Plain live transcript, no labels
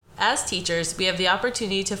As teachers, we have the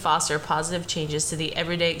opportunity to foster positive changes to the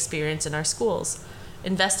everyday experience in our schools.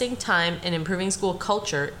 Investing time in improving school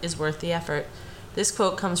culture is worth the effort. This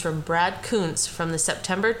quote comes from Brad Kuntz from the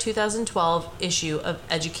September 2012 issue of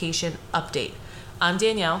Education Update. I'm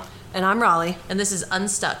Danielle. And I'm Raleigh. And this is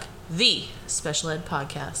Unstuck, the special ed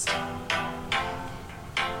podcast.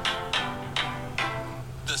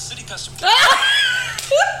 The city custom.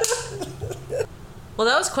 Well,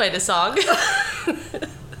 that was quite a song.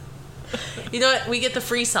 You know what? We get the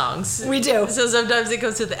free songs. We do. So sometimes it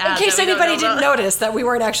goes to the ad. In case anybody didn't notice that we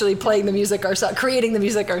weren't actually playing the music ourselves, creating the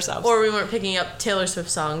music ourselves. Or we weren't picking up Taylor Swift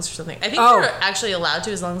songs or something. I think we're actually allowed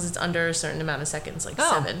to as long as it's under a certain amount of seconds, like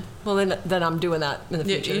 7. Well, then I'm doing that in the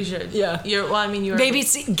future. You should. Yeah. You're maybe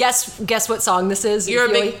guess what song this is. You're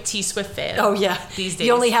a big T Swift fan. Oh yeah. These days.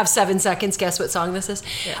 You only have 7 seconds. Guess what song this is.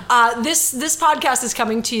 Yeah. This podcast is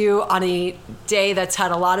coming to you on a day that's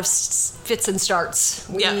had a lot of fits and starts.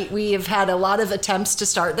 We have had a lot of attempts to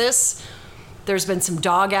start this. There's been some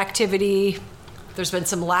dog activity. There's been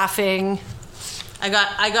some laughing.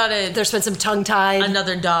 There's been some tongue-tied.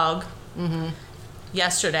 Another dog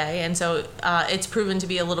yesterday, and so it's proven to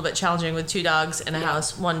be a little bit challenging with 2 dogs in a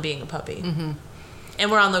house, one being a puppy. Mm-hmm.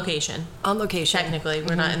 And we're on location. On location. Technically,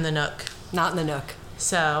 we're not in the Nook. Not in the Nook.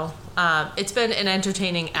 So it's been an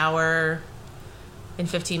entertaining hour and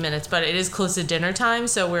 15 minutes, but it is close to dinner time,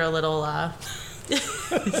 so we're a little... a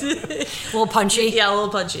little punchy. Yeah, a little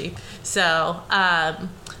punchy. So,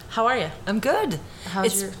 how are you? I'm good.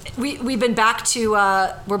 We've been back to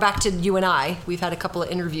we're back to you and I. We've had a couple of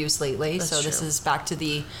interviews lately, That's so true. This is back to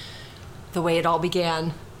the way it all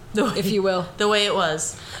began, if you will. The way it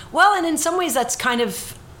was. Well, and in some ways that's kind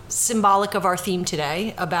of symbolic of our theme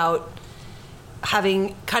today about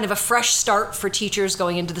having kind of a fresh start for teachers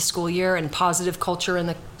going into the school year and positive culture in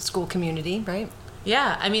the school community, right?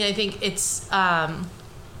 Yeah, I mean, I think it's that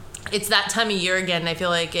time of year again. I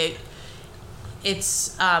feel like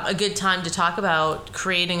it's a good time to talk about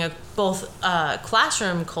creating both a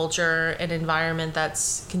classroom culture and environment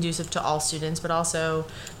that's conducive to all students, but also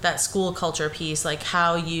that school culture piece, like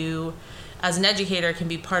how you, as an educator, can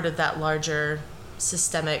be part of that larger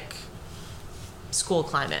systemic school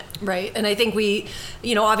climate. Right. And I think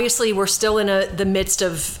obviously we're still in the midst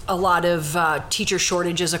of a lot of teacher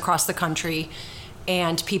shortages across the country,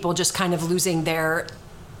 and people just kind of losing their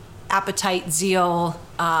appetite, zeal,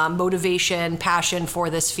 motivation, passion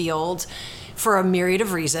for this field for a myriad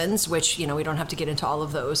of reasons, which, we don't have to get into all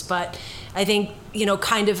of those. But I think,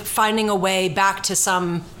 kind of finding a way back to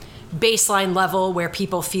some baseline level where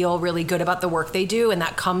people feel really good about the work they do, and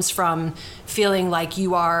that comes from feeling like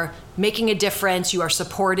you are making a difference, you are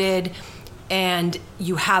supported, and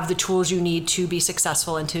you have the tools you need to be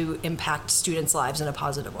successful and to impact students' lives in a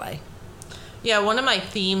positive way. Yeah, one of my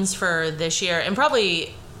themes for this year, and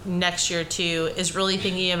probably next year too, is really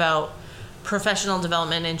thinking about professional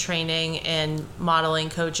development and training and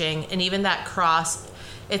modeling, coaching, and even that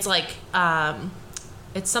it's like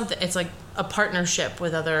it's like a partnership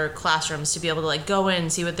with other classrooms to be able to like go in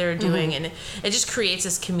and see what they're doing, and it just creates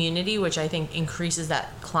this community, which I think increases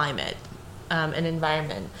that climate and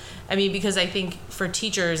environment. I mean, because I think for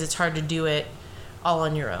teachers it's hard to do it all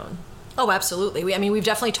on your own. Oh, absolutely. We've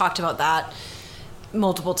definitely talked about that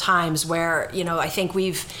multiple times where, I think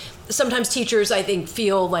sometimes teachers, I think,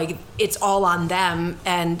 feel like it's all on them,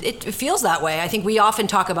 and it feels that way. I think we often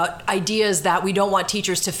talk about ideas that we don't want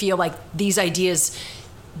teachers to feel like these ideas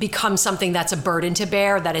become something that's a burden to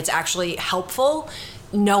bear, that it's actually helpful,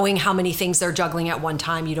 knowing how many things they're juggling at one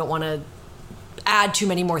time. You don't want to add too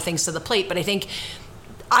many more things to the plate. But I think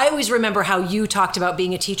I always remember how you talked about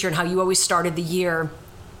being a teacher and how you always started the year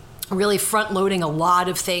really front loading a lot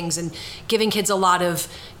of things and giving kids a lot of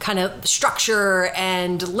kind of structure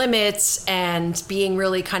and limits and being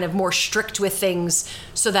really kind of more strict with things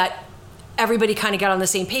so that everybody kind of got on the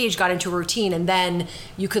same page, got into a routine, and then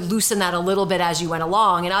you could loosen that a little bit as you went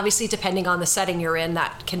along. And obviously, depending on the setting you're in,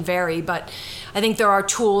 that can vary. But I think there are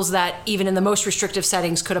tools that even in the most restrictive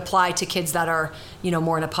settings could apply to kids that are,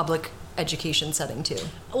 more in a public education setting too.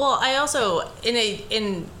 Well, I also,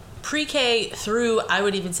 in pre-K through, I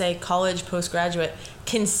would even say college, postgraduate,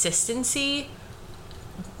 consistency,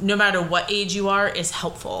 no matter what age you are, is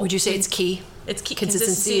helpful. Would you say it's key? It's key.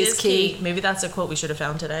 Consistency is key. Maybe that's a quote we should have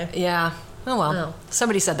found today. Yeah. Oh, well. No.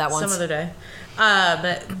 Somebody said that once. Some other day.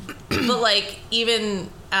 But like,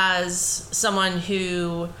 even as someone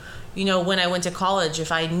who, when I went to college,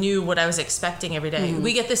 if I knew what I was expecting every day,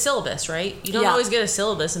 we get the syllabus, right? You don't always get a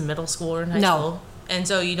syllabus in middle school or in high school. And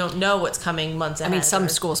so you don't know what's coming months ahead. Some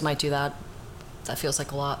schools might do that. That feels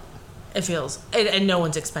like a lot. it feels, and no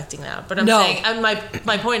one's expecting that. But I'm No. saying,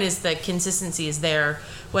 my point is that consistency is there,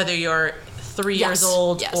 whether you're 3 years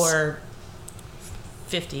old or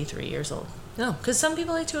 53 years old. No, because some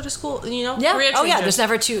people like to go to school, you know. Yeah. Career Oh yeah. changers.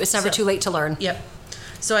 It's never too late to learn. Yep.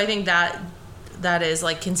 So I think that is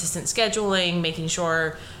like consistent scheduling, making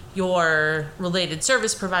sure your related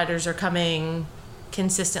service providers are coming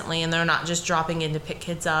consistently and they're not just dropping in to pick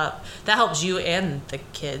kids up. That helps you and the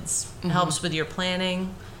kids. It helps with your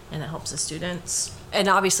planning, and it helps the students. And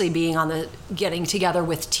obviously getting together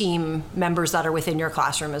with team members that are within your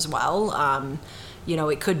classroom as well. You know,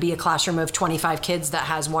 it could be a classroom of 25 kids that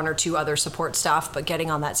has one or two other support staff, but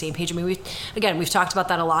getting on that same page. I mean, we've talked about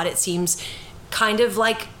that a lot. It seems kind of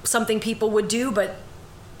like something people would do, but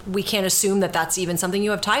we can't assume that that's even something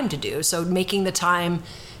you have time to do. So making the time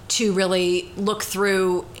to really look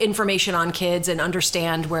through information on kids and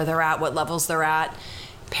understand where they're at, what levels they're at,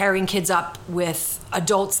 pairing kids up with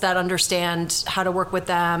adults that understand how to work with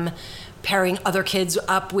them, pairing other kids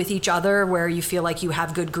up with each other where you feel like you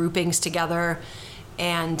have good groupings together,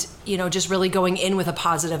 and, you know, just really going in with a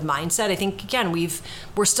positive mindset. I think, again,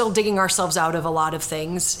 we're still digging ourselves out of a lot of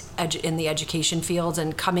things in the education field,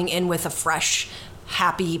 and coming in with a fresh,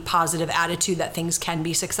 happy, positive attitude that things can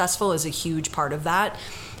be successful is a huge part of that.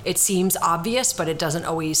 It seems obvious, but it doesn't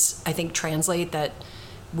always, I think, translate that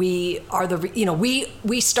we are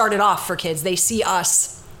we started off for kids. They see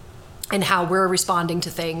us and how we're responding to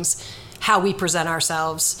things, how we present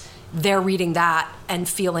ourselves. They're reading that and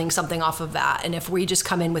feeling something off of that. And if we just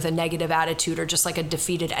come in with a negative attitude or just like a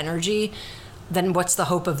defeated energy, then what's the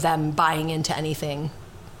hope of them buying into anything?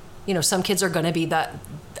 You know, some kids are going to be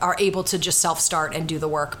are able to just self-start and do the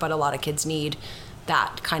work, but a lot of kids need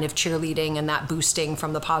that kind of cheerleading and that boosting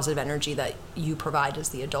from the positive energy that you provide as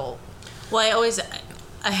the adult. Well,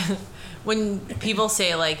 when people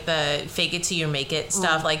say like the fake it till you make it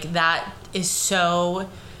stuff, like that is so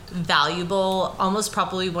valuable, almost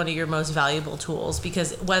probably one of your most valuable tools,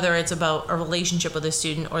 because whether it's about a relationship with a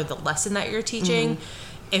student or the lesson that you're teaching,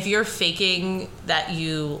 if you're faking that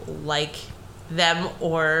you like them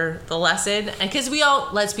or the lesson, and because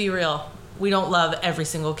let's be real, we don't love every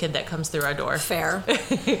single kid that comes through our door. Fair.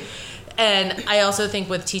 And I also think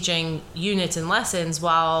with teaching units and lessons,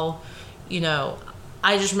 while, you know,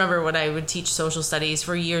 I just remember when I would teach social studies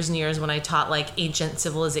for years and years when I taught like ancient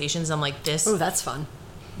civilizations, I'm like, Oh, that's fun.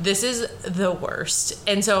 This is the worst.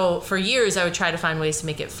 And so for years I would try to find ways to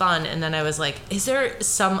make it fun, and then I was like, is there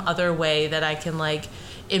some other way that I can like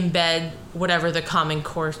embed whatever the common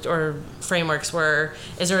course or frameworks were?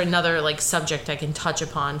 Is there another like subject I can touch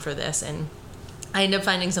upon for this? And I ended up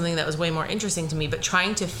finding something that was way more interesting to me, but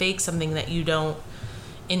trying to fake something that you don't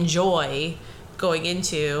enjoy going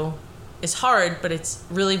into is hard, but it's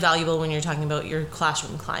really valuable when you're talking about your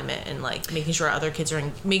classroom climate and like making sure the kids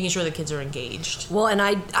are engaged. Well, and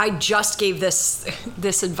I just gave this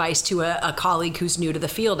advice to a colleague who's new to the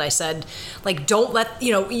field. I said, like, don't let,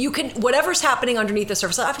 you can, whatever's happening underneath the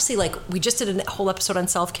surface, obviously, like, we just did a whole episode on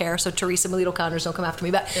self-care, so Teresa Melito-Connors, don't come after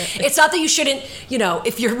me, but it's not that you shouldn't,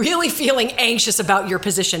 if you're really feeling anxious about your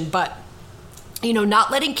position, but,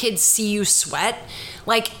 not letting kids see you sweat,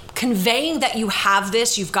 like, conveying that you have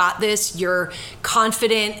this, you've got this, you're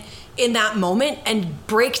confident in that moment, and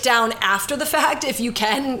break down after the fact if you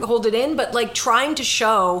can hold it in, but like trying to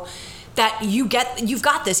show that you've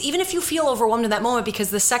got this, even if you feel overwhelmed in that moment,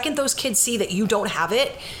 because the second those kids see that you don't have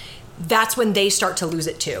it, that's when they start to lose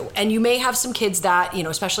it too. And you may have some kids that,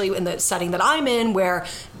 especially in the setting that I'm in, where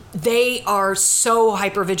they are so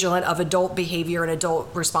hypervigilant of adult behavior and adult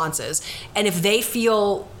responses. And if they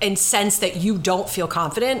feel and sense that you don't feel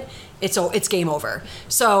confident, it's game over.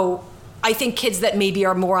 So I think kids that maybe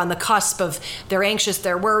are more on the cusp of they're anxious,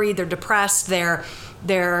 they're worried, they're depressed, they're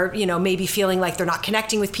maybe feeling like they're not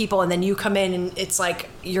connecting with people, and then you come in and it's like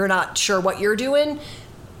you're not sure what you're doing.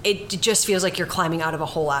 It just feels like you're climbing out of a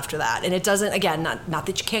hole after that. And it doesn't, again, not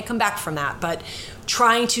that you can't come back from that, but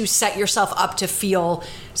trying to set yourself up to feel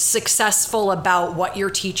successful about what you're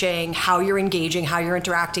teaching, how you're engaging, how you're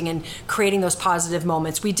interacting, and creating those positive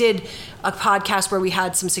moments. We did a podcast where we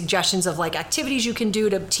had some suggestions of like activities you can do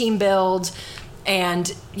to team build,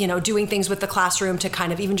 and doing things with the classroom to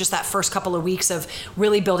kind of even just that first couple of weeks of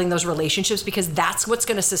really building those relationships, because that's what's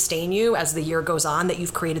going to sustain you as the year goes on, that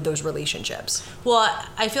you've created those relationships. Well,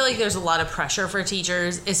 I feel like there's a lot of pressure for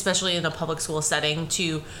teachers, especially in a public school setting,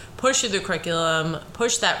 to push through the curriculum,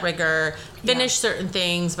 push that rigor, finish certain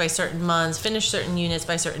things by certain months, finish certain units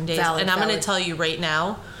by certain days. And I'm going to tell you right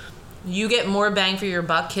now, you get more bang for your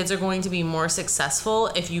buck. Kids are going to be more successful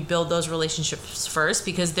if you build those relationships first,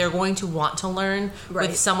 because they're going to want to learn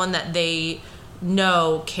with someone that they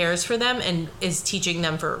cares for them and is teaching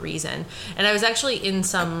them for a reason. And I was actually in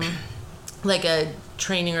some like a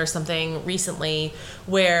training or something recently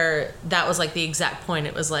where that was like the exact point.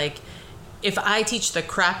 It was like, if I teach the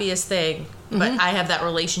crappiest thing, but I have that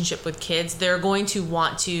relationship with kids, they're going to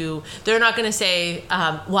they're not going to say,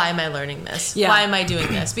 why am I learning this? Yeah. Why am I doing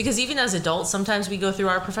this? Because even as adults, sometimes we go through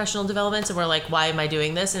our professional developments and we're like, why am I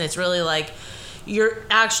doing this? And it's really like, you're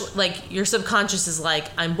actually like, your subconscious is like,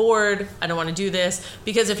 I'm bored, I don't want to do this.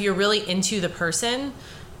 Because if you're really into the person,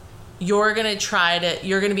 you're going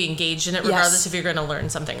to be engaged in it regardless if you're going to learn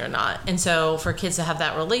something or not. And so for kids to have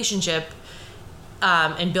that relationship,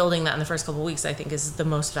 and building that in the first couple of weeks, I think is the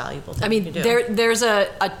most valuable thing you can do. There's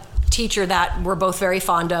a teacher that we're both very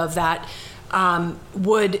fond of that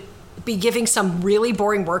would be giving some really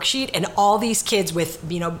boring worksheet, and all these kids with,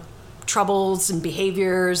 troubles and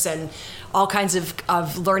behaviors and all kinds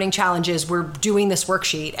of learning challenges were doing this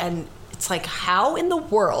worksheet. And it's like, how in the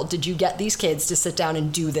world did you get these kids to sit down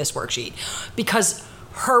and do this worksheet? Because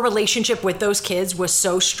her relationship with those kids was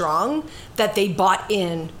so strong that they bought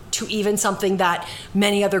in to even something that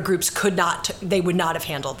many other groups they would not have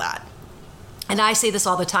handled that. And I say this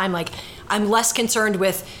all the time, like, I'm less concerned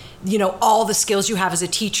with, all the skills you have as a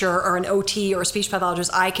teacher or an OT or a speech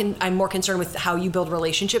pathologist. I'm more concerned with how you build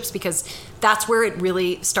relationships, because that's where it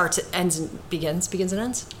really starts, ends, and begins and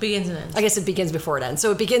ends. Begins and ends. I guess it begins before it ends.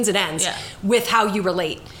 So it begins and ends with how you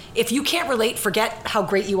relate. If you can't relate, forget how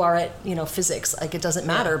great you are at, physics. Like, it doesn't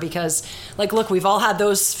matter because, like, look, we've all had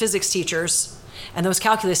those physics teachers and those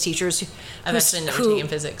calculus teachers. I've actually never taken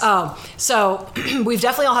physics. So we've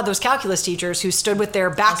definitely all had those calculus teachers who stood with their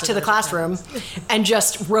back to the classroom and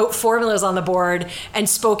just wrote formulas on the board and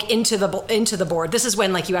spoke into the board. This is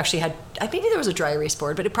when, like, you actually had, maybe there was a dry erase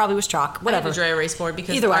board, but it probably was chalk. Whatever. I had a dry erase board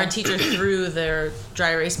because our teacher threw their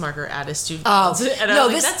dry erase marker at a student. And I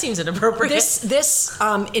was like, that seems inappropriate. This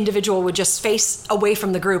individual would just face away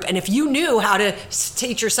from the group, and if you knew how to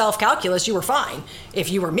teach yourself calculus, you were fine.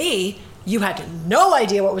 If you were me, you had no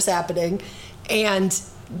idea what was happening, and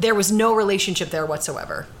there was no relationship there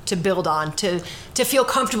whatsoever to build on, to feel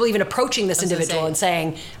comfortable even approaching this individual and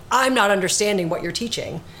saying, I'm not understanding what you're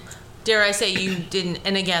teaching. Dare I say you didn't,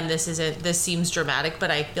 and again, this seems dramatic,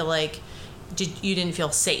 but I feel like you didn't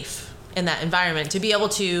feel safe in that environment to be able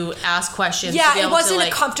to ask questions. Yeah, it wasn't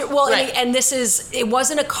a comfortable, well, right. and it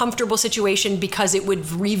wasn't a comfortable situation because it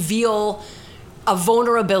would reveal a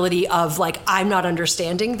vulnerability of, like, I'm not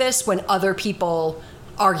understanding this when other people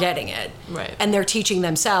are getting it. Right. And they're teaching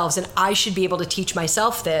themselves, and I should be able to teach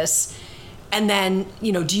myself this. And then,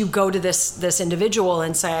 do you go to this individual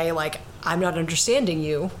and say, like, I'm not understanding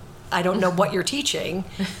you, I don't know what you're teaching,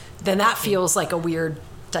 then that feels like a weird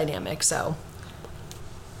dynamic. So,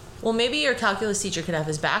 well, maybe your calculus teacher could have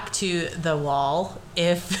his back to the wall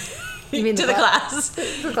if you mean to the class.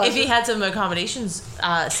 If he had some accommodations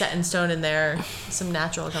set in stone in there, some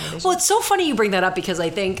natural accommodations. Well, it's so funny you bring that up, because I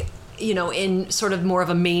think, in sort of more of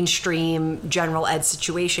a mainstream general ed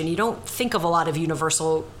situation, you don't think of a lot of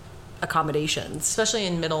universal accommodations, especially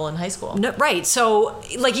in middle and high school. No, right. So,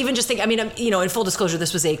 like, even just think, in full disclosure,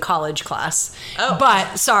 this was a college class. Oh.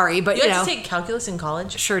 But, sorry, but, you had to take calculus in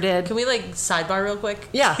college? Sure did. Can we, sidebar real quick?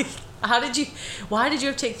 Yeah. Why did you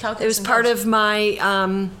have to take calculus? It was part of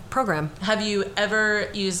my program. Have you ever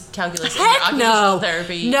used calculus in Heck your occupational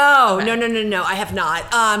therapy? No, okay. no. I have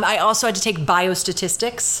not. I also had to take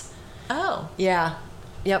biostatistics. Oh. Yeah.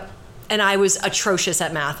 Yep. And I was atrocious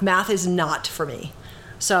at math. Math is not for me.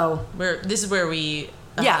 So. This is where we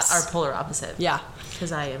are polar opposite. Yeah.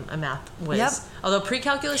 Because I am a math whiz. Yep. Although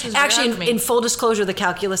pre-calculus was actually, very hard for me. in full disclosure, the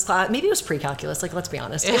calculus class, maybe it was pre-calculus. Like, let's be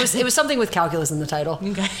honest, it was something with calculus in the title.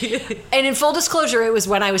 Okay. And in full disclosure, it was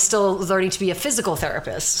when I was still learning to be a physical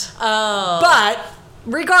therapist. Oh. But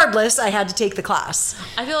regardless, I had to take the class.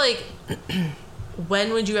 I feel like,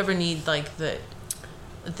 when would you ever need the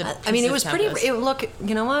it was pretty. Look,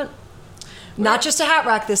 you know what? Not just a hat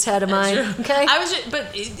rack, this head of mine. Okay.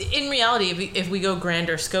 But in reality, if we go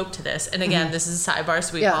grander scope to this, and again, this is a sidebar,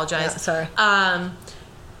 so we apologize. Yeah, sorry.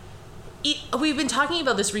 We've been talking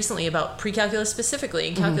about this recently about pre-calculus specifically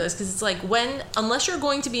in calculus, because it's like, unless you're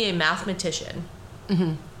going to be a mathematician,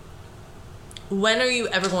 when are you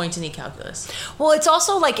ever going to need calculus? Well, it's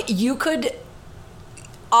also like, you could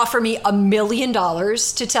offer me $1 million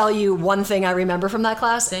to tell you one thing I remember from that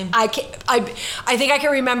class. Same. I think I can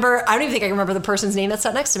remember. I don't even think I can remember the person's name that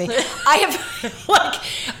sat next to me.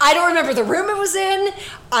 I don't remember the room it was in.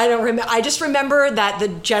 I just remember that the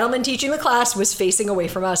gentleman teaching the class was facing away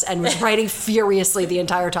from us and was writing furiously the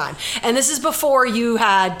entire time. And this is before you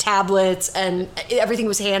had tablets and everything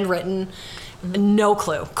was handwritten. No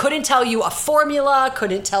clue. Couldn't tell you a formula.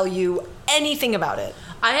 Couldn't tell you anything about it.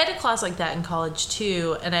 I had a class like that in college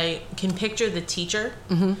too, and I can picture the teacher,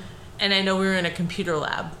 and I know we were in a computer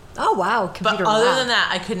lab. Oh wow, computer But other lab. than that,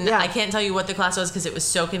 I couldn't. Yeah. I can't tell you what the class was because it was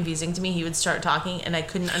so confusing to me. He would start talking, and I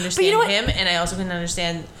couldn't understand you know what? him, and I also couldn't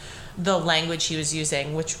understand the language he was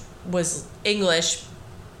using, which was English.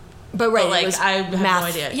 But right, like, it was I have no math.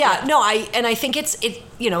 idea. Yeah, Yeah. no, I think it.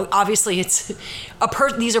 You know, obviously it's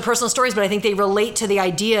these are personal stories, but I think they relate to the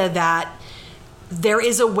idea that there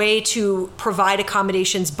is a way to provide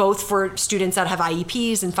accommodations both for students that have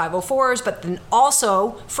IEPs and 504s, but then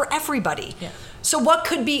also for everybody. Yeah. So what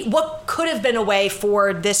could have been a way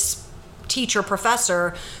for this teacher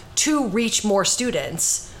professor to reach more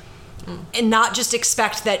students and not just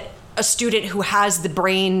expect that a student who has the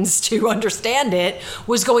brains to understand it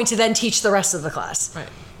was going to then teach the rest of the class. Right.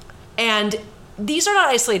 And these are not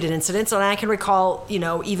isolated incidents. And I can recall, you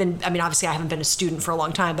know, even, I mean, obviously I haven't been a student for a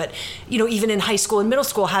long time, but, you know, even in high school and middle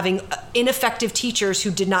school, having ineffective teachers who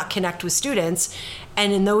did not connect with students.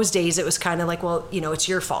 And in those days, it was kind of like, well, you know, it's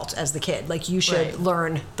your fault as the kid. Like, you should Right.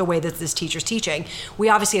 learn the way that this teacher's teaching. We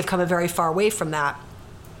obviously have come a very far away from that.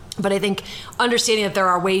 But I think understanding that there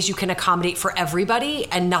are ways you can accommodate for everybody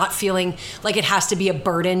and not feeling like it has to be a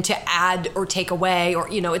burden to add or take away, or,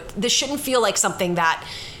 you know, this shouldn't feel like something that,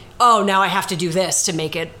 oh, now I have to do this to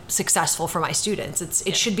make it successful for my students.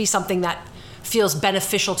 It should be something that feels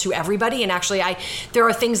beneficial to everybody. And actually, there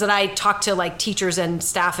are things that I talk to like teachers and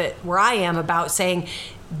staff at where I am about, saying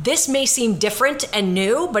this may seem different and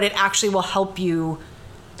new, but it actually will help you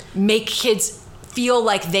make kids feel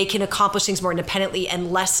like they can accomplish things more independently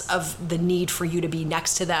and less of the need for you to be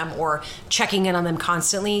next to them or checking in on them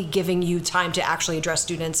constantly, giving you time to actually address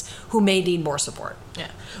students who may need more support.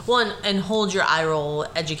 Yeah. Well, and hold your eye roll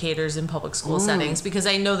educators in public school settings, because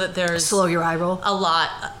I know that there's Slow your eye roll. a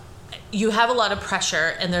lot. You have a lot of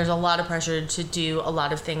pressure, and there's a lot of pressure to do a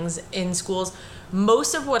lot of things in schools.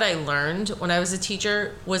 Most of what I learned when I was a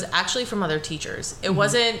teacher was actually from other teachers. It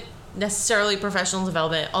wasn't necessarily professional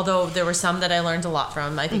development, although there were some that I learned a lot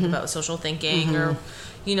from. I think about social thinking or,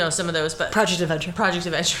 you know, some of those. But Project Adventure.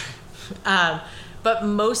 But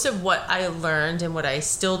most of what I learned and what I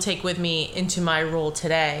still take with me into my role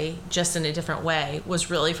today, just in a different way, was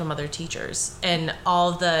really from other teachers and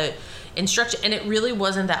all the instruction. And it really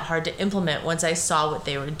wasn't that hard to implement once I saw what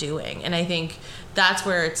they were doing. And I think that's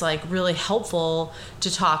where it's like really helpful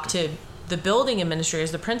to talk to the building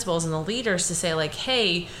administrators, the principals, and the leaders to say like,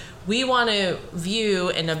 hey, we want to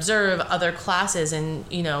view and observe other classes and,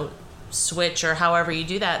 you know, switch or however you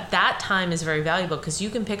do that. That time is very valuable because you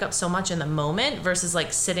can pick up so much in the moment versus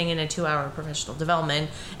like sitting in a 2-hour professional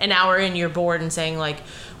development, an hour in you're bored and saying like,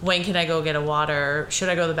 when can I go get a water? Should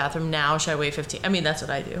I go to the bathroom now? Should I wait 15? I mean, that's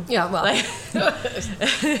what I do. Yeah, well. Like,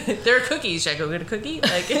 there are cookies. Should I go get a cookie?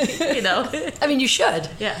 Like, you know. I mean, you should.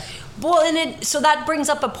 Yeah. Well, and so that brings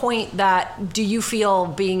up a point that, do you feel,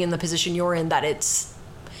 being in the position you're in, that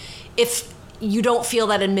if you don't feel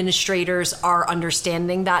that administrators are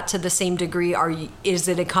understanding that to the same degree, is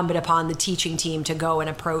it incumbent upon the teaching team to go and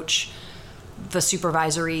approach the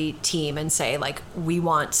supervisory team and say, like, we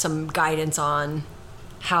want some guidance on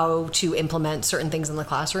how to implement certain things in the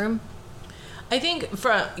classroom? I think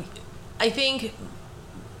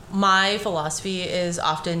my philosophy is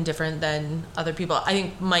often different than other people. I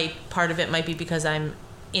think part of it might be because I'm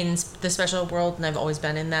in the special world and I've always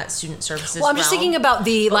been in that student services Well, I'm just realm. thinking about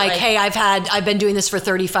the But, hey, I've been doing this for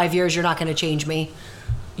 35 years. You're not going to change me.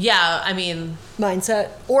 Yeah, I mean, Mindset,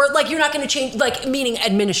 or like you're not going to change, like meaning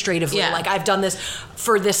administratively. Yeah. Like, I've done this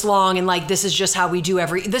for this long, and like this is just how we do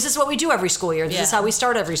this is what we do every school year. This is Yeah. how we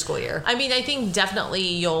start every school year. I mean, I think definitely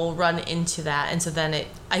you'll run into that, and so then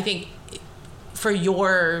I think for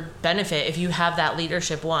your benefit, if you have that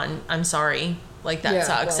leadership I'm sorry, like that Yeah,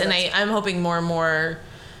 sucks, well, and I'm hoping more and more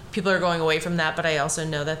people are going away from that, but I also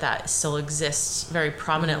know that still exists very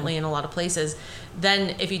prominently in a lot of places.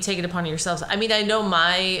 Then if you take it upon yourselves, I mean, I know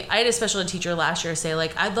I had a special ed teacher last year say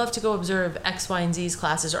like, I'd love to go observe X, Y, and Z's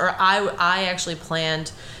classes, or I actually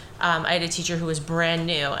planned, I had a teacher who was brand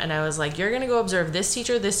new, and I was like, you're going to go observe this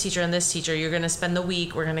teacher, and this teacher, you're going to spend the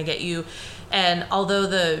week, we're going to get you, and although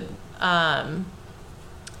the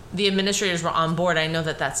administrators were on board, I know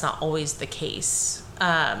that that's not always the case.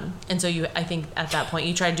 And so I think at that point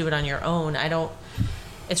you try to do it on your own.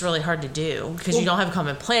 It's really hard to do because you don't have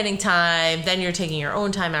common planning time. Then you're taking your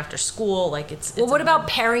own time after school. Like it's Well, what about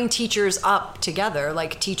pairing teachers up together,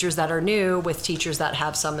 like teachers that are new with teachers that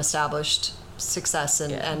have some established success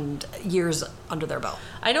and years under their belt?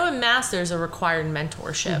 I know in Mass there's a required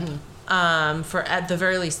mentorship. For at the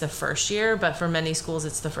very least the first year, but for many schools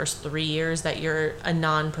it's the first 3 years that you're a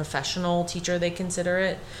non-professional teacher, they consider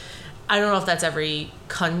it. I don't know if that's every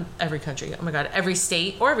country. Oh my God, every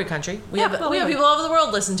state or every country. We have well, people all over the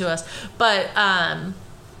world listen to us. But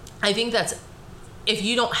I think that's, if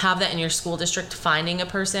you don't have that in your school district, finding a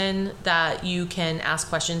person that you can ask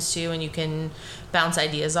questions to and you can bounce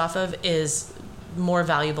ideas off of is more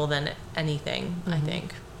valuable than anything, I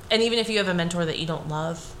think. And even if you have a mentor that you don't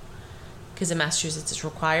love, because in Massachusetts it's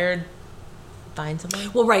required, find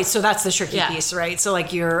someone. Well, right. So that's the tricky piece, right? So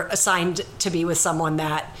like you're assigned to be with someone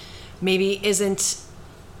that maybe isn't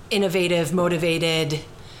innovative, motivated,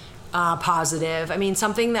 positive. I mean,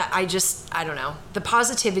 something that I don't know. The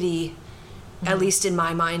positivity, at least in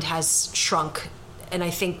my mind, has shrunk. And I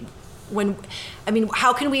think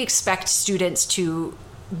how can we expect students to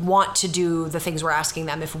want to do the things we're asking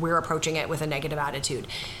them if we're approaching it with a negative attitude?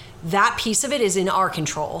 That piece of it is in our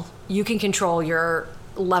control. You can control your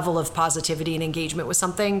level of positivity and engagement with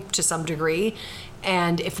something to some degree.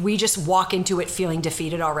 And if we just walk into it feeling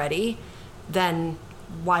defeated already, then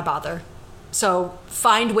why bother? So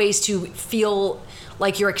find ways to feel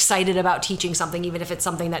like you're excited about teaching something, even if it's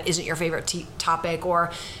something that isn't your favorite topic,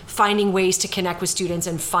 or finding ways to connect with students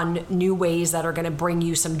in fun, new ways that are going to bring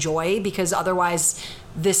you some joy, because otherwise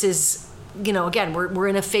this is, again, we're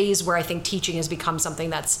in a phase where I think teaching has become something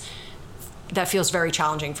that feels very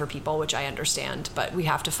challenging for people, which I understand, but we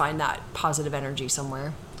have to find that positive energy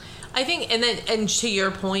somewhere. I think, and to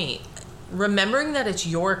your point, remembering that it's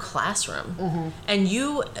your classroom, and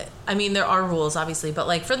there are rules obviously, but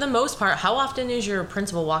like for the most part, how often is your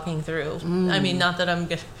principal walking through? I mean, not that I'm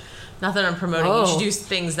promoting you should do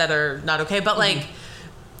things that are not okay, but like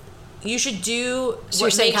you should do so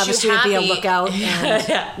what you're makes have you a student happy. Be a lookout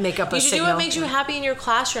and make up a You should signal. do what makes you happy in your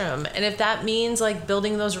classroom, and if that means like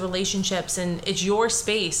building those relationships and it's your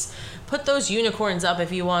space, put those unicorns up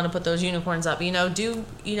if you want to put those unicorns up.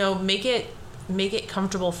 Make it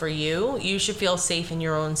comfortable for you. You should feel safe in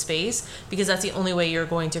your own space, because that's the only way you're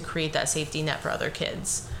going to create that safety net for other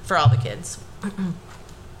kids, for all the kids.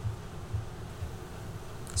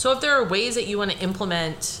 So if there are ways that you want to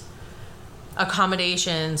implement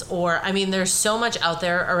accommodations, or there's so much out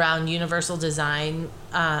there around universal design,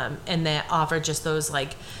 and that offer just those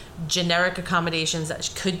like generic accommodations that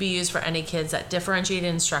could be used for any kids, that differentiated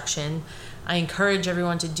instruction. I encourage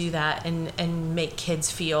everyone to do that and make kids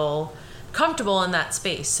feel comfortable in that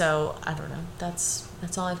space. So I don't know. That's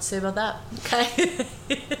all I have to say about that. Okay.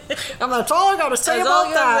 That's all I got to say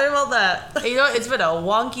about that. It's been a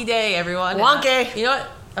wonky day, everyone. Wonky. You know what?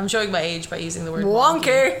 I'm showing my age by using the word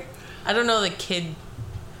wonky. I don't know the kid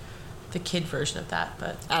version of that,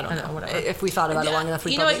 but I don't know. Whatever. If we thought about it long enough,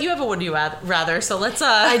 you know what? You have a would you rather, so let's.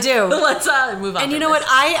 I do. Let's move on. And you know what?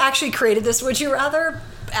 I actually created this would you rather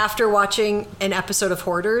after watching an episode of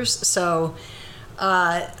Hoarders. So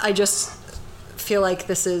I just feel like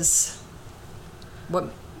this is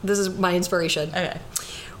my inspiration. Okay.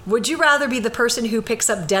 Would you rather be the person who picks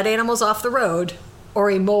up dead animals off the road, or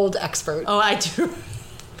a mold expert? Oh, I do.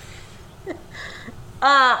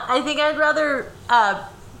 I think I'd rather.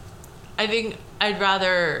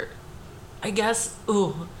 I guess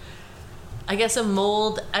a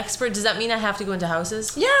mold expert. Does that mean I have to go into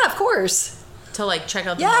houses? Yeah, of course. To like check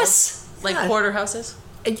out the yes, mold? Like hoarder houses?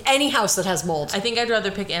 Any house that has mold. I think I'd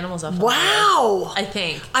rather pick animals off. Wow. I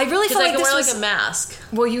think. I really feel like this this wear was like a mask.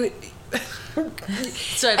 Well, you.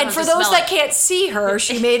 So and for those that can't see her,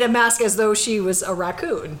 she made a mask as though she was a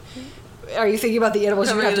raccoon. Are you thinking about the animals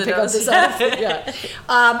you have to pick up this out? Yeah.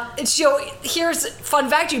 So here's fun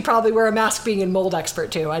fact: you'd probably wear a mask being a mold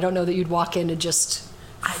expert too. I don't know that you'd walk in and just.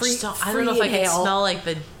 I don't know if I can smell like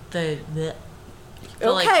the.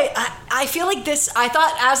 Okay, like, I feel like this. I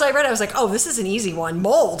thought as I read, I was like, "Oh, this is an easy one."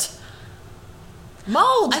 Mold.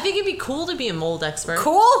 I think it'd be cool to be a mold expert.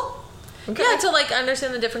 Cool. Okay. Yeah, to like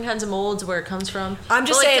understand the different kinds of molds, where it comes from. I'm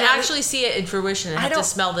just saying, to actually see it in fruition and have to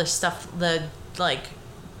smell this stuff, the like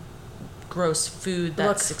gross food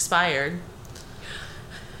that's expired.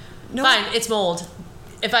 No, fine, it's mold.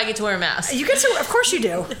 If I get to wear a mask, you get to. Of course you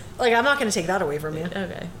do. Like, I'm not going to take that away from you.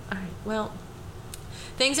 Okay. All right. Well,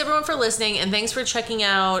 thanks everyone for listening, and thanks for checking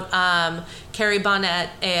out Carrie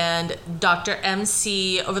Bonnet and Dr.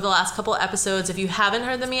 MC over the last couple episodes. If you haven't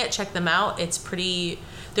heard them yet, check them out.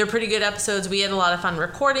 They're pretty good episodes. We had a lot of fun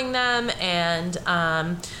recording them, and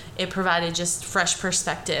it provided just fresh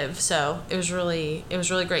perspective. So it was really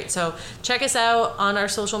great. So check us out on our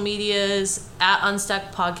social medias at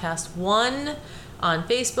Unstuck Podcast 1 on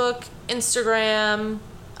Facebook, Instagram,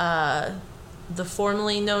 the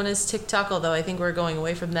formerly known as TikTok, although I think we're going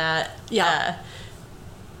away from that. Yeah.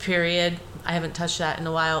 Period. I haven't touched that in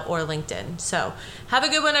a while, or LinkedIn. So have a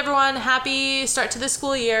good one, everyone. Happy start to the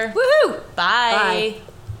school year. Woohoo! Bye. Bye.